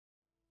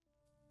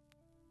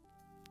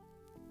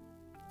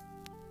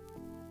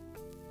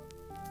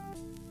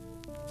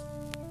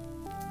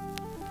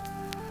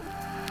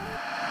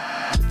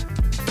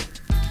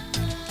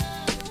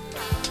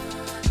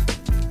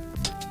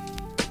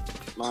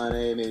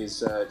name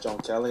is John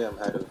Kelly. I'm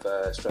head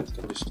of strength and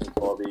conditioning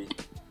for the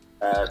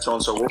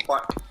Toronto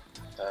Wolfpack.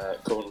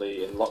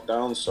 Currently in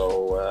lockdown,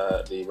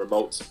 so the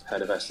remote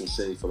head of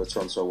S&C for the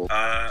Toronto Wolfpack.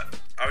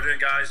 How are we doing,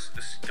 guys?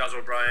 This is Gaz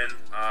O'Brien.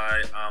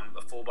 I am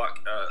a fullback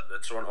at the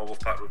Toronto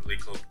Wolfpack Rugby League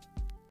Club.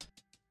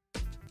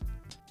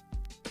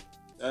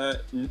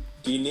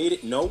 Do you need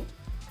it? No.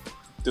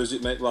 Does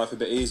it make life a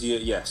bit easier?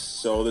 Yes.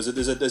 So there's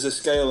a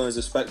scale and there's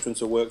a spectrum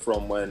to work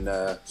from when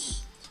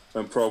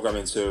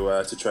programming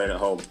to train at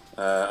home.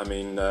 I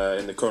mean,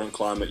 in the current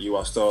climate, you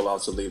are still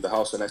allowed to leave the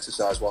house and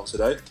exercise once a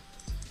day.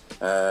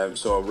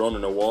 So a run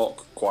and a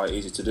walk, quite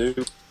easy to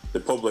do. The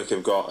public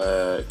have got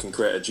can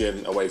create a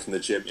gym away from the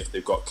gym if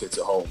they've got kids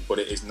at home, but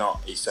it is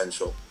not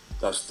essential.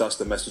 That's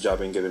the message I've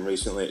been given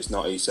recently. It's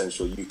not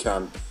essential. You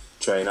can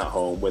train at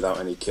home without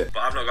any kit.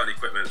 But I've not got any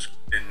equipment.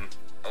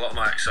 A lot of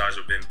my exercise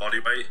have been body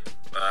weight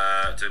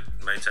to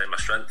maintain my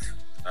strength.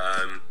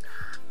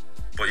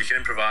 But you can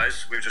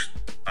improvise. We've just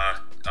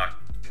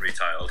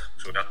retitled,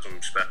 so we had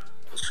some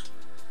specs.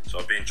 So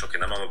I've been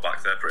chucking them on my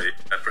back. They're pretty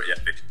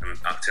epic and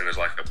acting as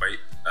like a weight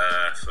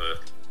for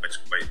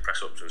weight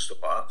press ups and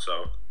stuff like that.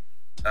 So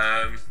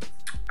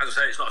as I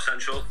say, it's not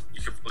essential.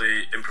 You could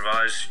probably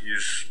improvise,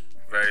 use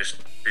various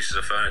pieces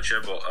of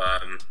furniture, but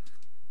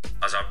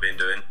as I've been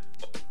doing,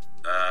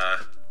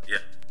 yeah,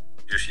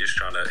 you're just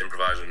trying to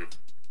improvise and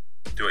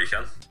do what you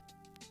can.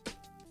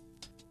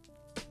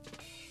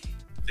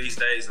 These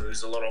days,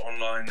 there's a lot of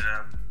online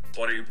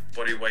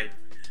body weight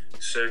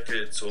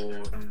circuits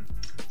or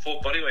for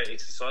bodyweight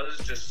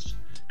exercises. Just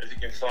if you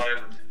can find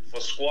for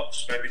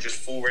squats, maybe just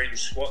full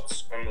range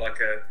squats on like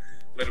a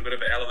little bit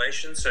of an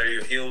elevation, so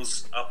your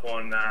heels up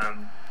on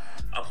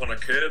a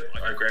curb.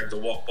 I grabbed the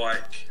watt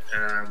bike,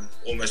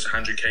 almost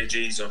 100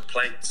 kgs of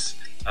plates,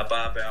 a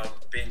barbell,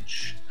 a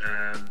bench,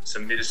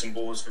 some medicine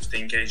balls,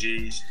 15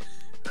 kgs,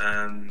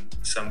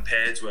 some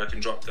pads where I can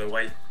drop the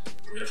weight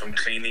if I'm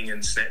cleaning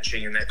and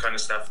snatching and that kind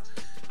of stuff,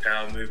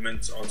 power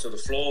movements onto the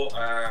floor.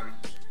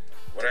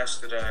 What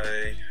else did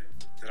I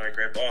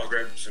grab? Oh, I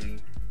grabbed some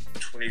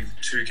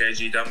 22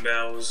 kg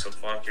dumbbells, some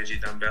 5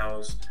 kg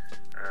dumbbells.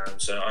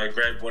 So I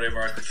grabbed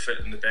whatever I could fit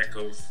in the back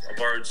of, I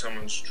borrowed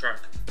someone's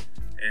truck,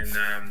 and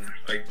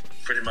I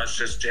pretty much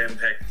just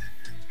jam-packed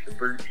the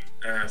boot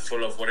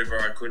full of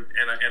whatever I could,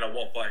 and a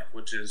watt bike,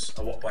 which is,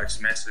 a watt bike's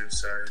massive,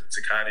 so it's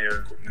a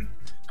cardio equipment.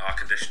 Our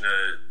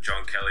conditioner,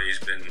 John Kelly, has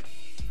been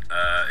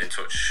in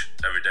touch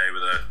every day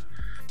with a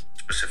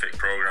specific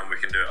program we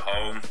can do at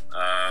home.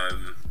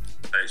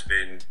 It's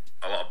been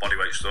a lot of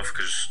bodyweight stuff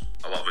because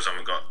a lot of us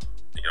haven't got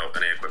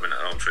any equipment at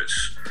home, so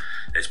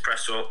it's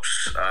press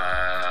ups,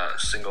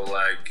 single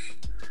leg,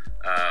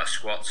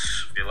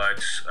 squats for your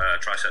legs,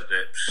 tricep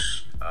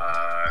dips,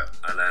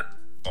 and then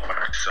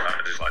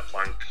exercises like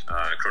plank,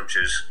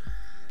 crunches,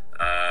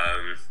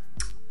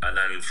 and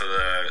then for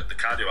the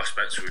cardio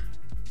aspects,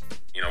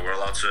 we're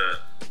allowed to,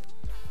 as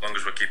long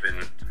as we're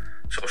keeping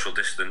social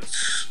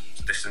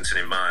distancing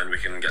in mind, we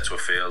can get to a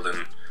field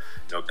and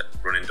get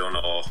running done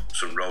or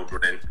some road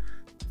running.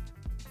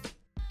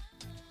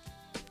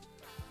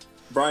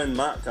 Brian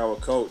Mack, our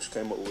coach,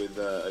 came up with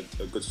a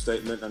good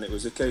statement, and it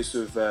was a case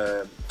of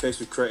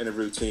creating a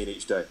routine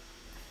each day.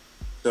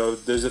 So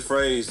there's a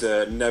phrase,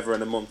 never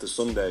in a month of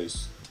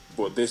Sundays,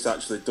 but this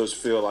actually does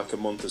feel like a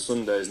month of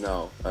Sundays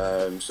now.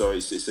 So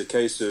it's a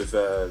case of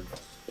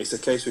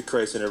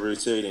creating a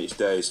routine each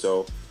day.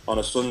 So on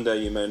a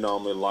Sunday you may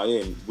normally lie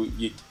in.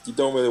 You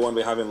don't really want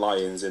to be having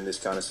lie-ins in this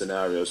kind of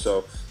scenario.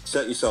 So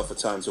set yourself a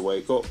time to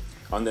wake up,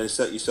 and then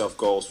set yourself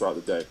goals throughout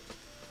the day.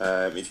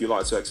 If you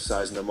like to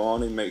exercise in the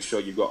morning, make sure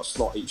you've got a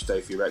slot each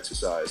day for your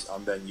exercise,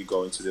 and then you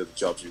go into the other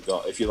jobs you've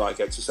got. If you like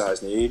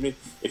exercise in the evening,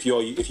 if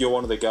you're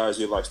one of the guys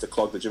who likes to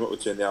clog the gym up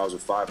between the hours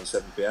of 5 and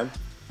 7 p.m,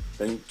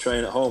 then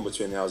train at home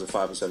between the hours of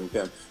 5 and 7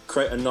 p.m.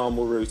 Create a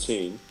normal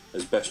routine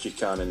as best you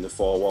can in the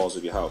four walls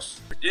of your house.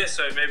 Yeah,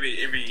 so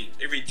maybe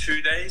every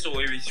 2 days or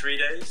every 3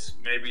 days,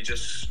 maybe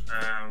just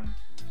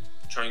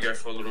try and go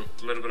for a little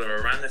bit of a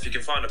run. If you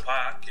can find a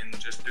park and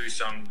just do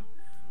some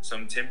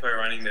tempo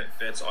running,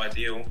 that's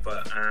ideal.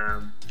 But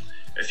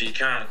if you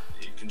can't,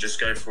 you can just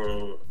go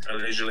for a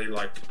leisurely,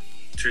 like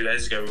 2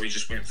 days ago we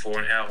just went for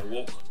an hour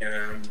walk.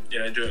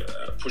 Do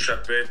a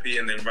push-up burpee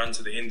and then run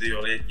to the end of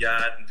your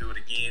yard and do it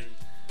again.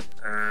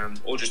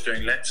 Or just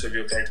doing laps of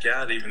your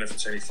backyard, even if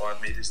it's only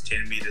 5 meters,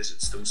 10 meters,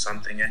 it's still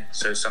something, eh?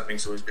 So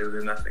something's always better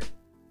than nothing.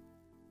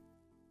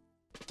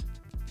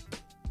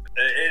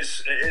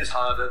 It is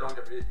harder, don't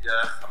get me,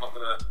 I'm not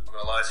gonna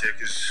lie to you,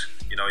 because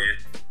you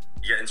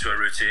get into a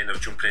routine of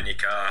jumping in your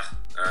car,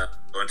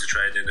 going to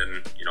training,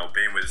 and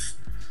being with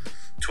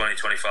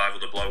 20-25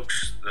 other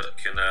blokes that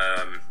can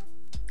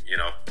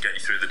get you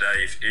through the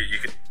day. If you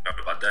could have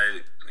a bad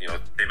day,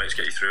 teammates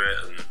get you through it,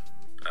 and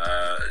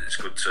it's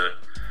good to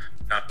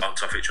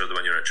bounce off each other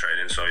when you're at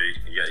training, so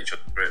you get each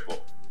other through it.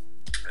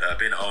 But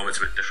being at home, it's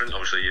a bit different.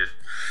 Obviously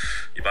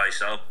you're by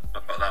yourself,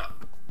 not got that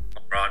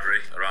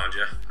camaraderie around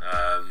you,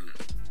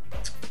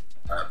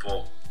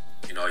 but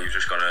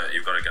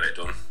you've got to get it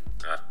done.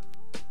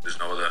 There's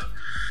no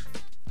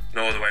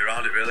other way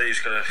around it, really. You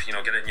just got to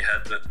get it in your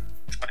head that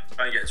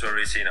try and get into a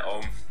routine at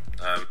home.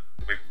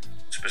 With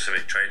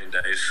specific training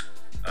days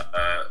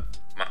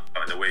mapped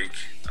out in the week,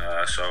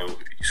 so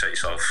you set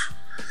yourself,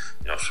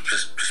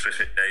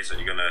 specific days that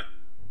you're going to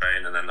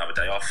train, and then have a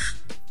day off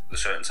at a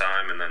certain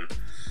time, and then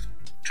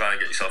try and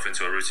get yourself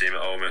into a routine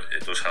at home.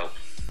 It does help.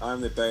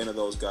 I'm the bane of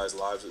those guys'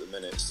 lives at the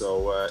minute.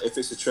 So if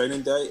it's a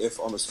training day, if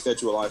on the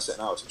schedule I set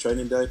out it's a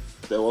training day,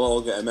 they will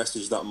all get a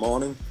message that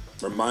morning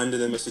reminding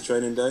them it's a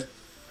training day,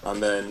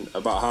 and then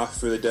about half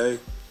through the day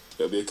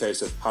it'll be a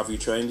case of, have you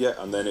trained yet?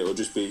 And then it will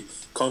just be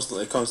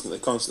constantly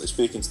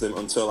speaking to them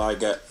until I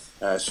get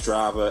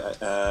Strava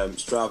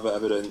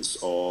evidence,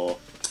 or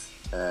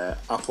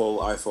Apple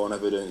iPhone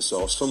evidence,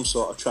 or some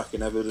sort of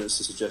tracking evidence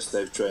to suggest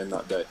they've trained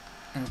that day.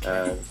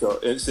 Okay. So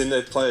it's in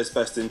the player's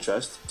best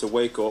interest to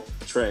wake up,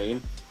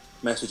 train,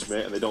 message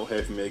me, and they don't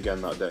hear from me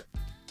again that day.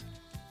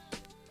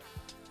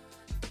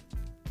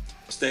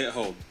 Stay at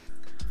home.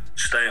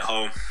 Stay at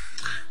home.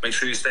 Make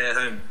sure you stay at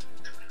home.